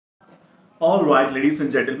Alright, ladies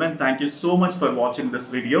and gentlemen, thank you so much for watching this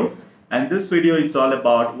video. And this video is all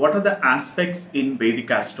about what are the aspects in Vedic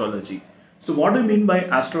astrology. So what do you mean by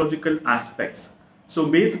astrological aspects?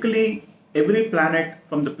 So basically, every planet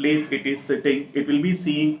from the place it is sitting, it will be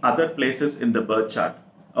seeing other places in the birth chart.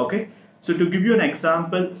 Okay. So to give you an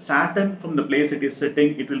example, Saturn from the place it is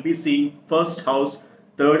sitting, it will be seeing first house,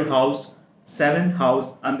 third house, seventh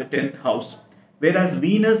house and the 10th house. Whereas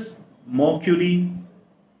Venus, Mercury,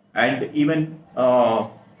 and even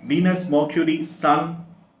Venus, Mercury, Sun,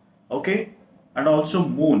 okay, and also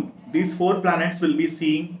Moon. These four planets will be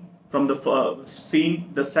seeing from the seeing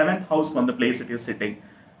the seventh house from the place it is sitting.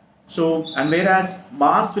 So, and whereas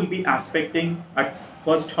Mars will be aspecting at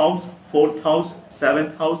first house, fourth house,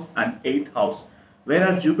 seventh house, and eighth house.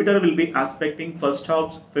 Whereas Jupiter will be aspecting first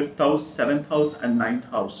house, fifth house, seventh house, and ninth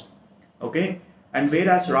house. Okay. And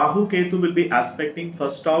whereas Rahu Ketu will be aspecting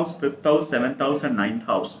first house, fifth house, seventh house and ninth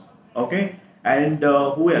house. Okay. And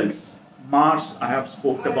who else? Mars I have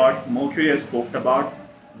spoke about, Mercury I spoke about,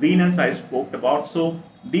 Venus I spoke about. So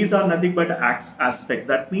these are nothing but aspect.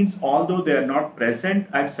 That means although they are not present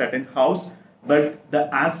at certain house, but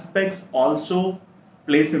the aspects also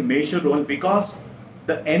plays a major role because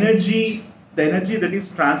the energy that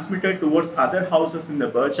is transmitted towards other houses in the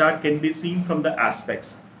birth chart can be seen from the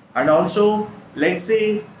aspects. And also, let's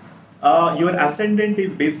say your ascendant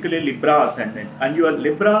is basically Libra ascendant, and your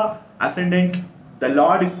Libra ascendant, the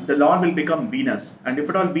Lord will become Venus. And if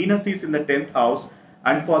at all Venus is in the 10th house,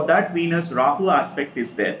 and for that Venus, Rahu aspect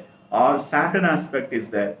is there, or Saturn aspect is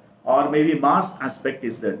there, or maybe Mars aspect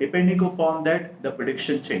is there. Depending upon that, the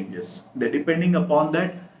prediction changes. Depending upon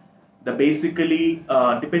that,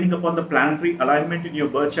 depending upon the planetary alignment in your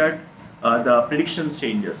birth chart, the predictions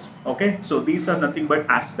changes. Okay, so these are nothing but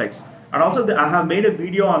aspects. And also I have made a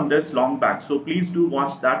video on this long back, so please do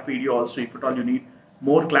watch that video also if at all you need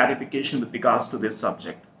more clarification with regards to this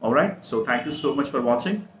subject. All right, so thank you so much for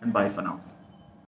watching and bye for now.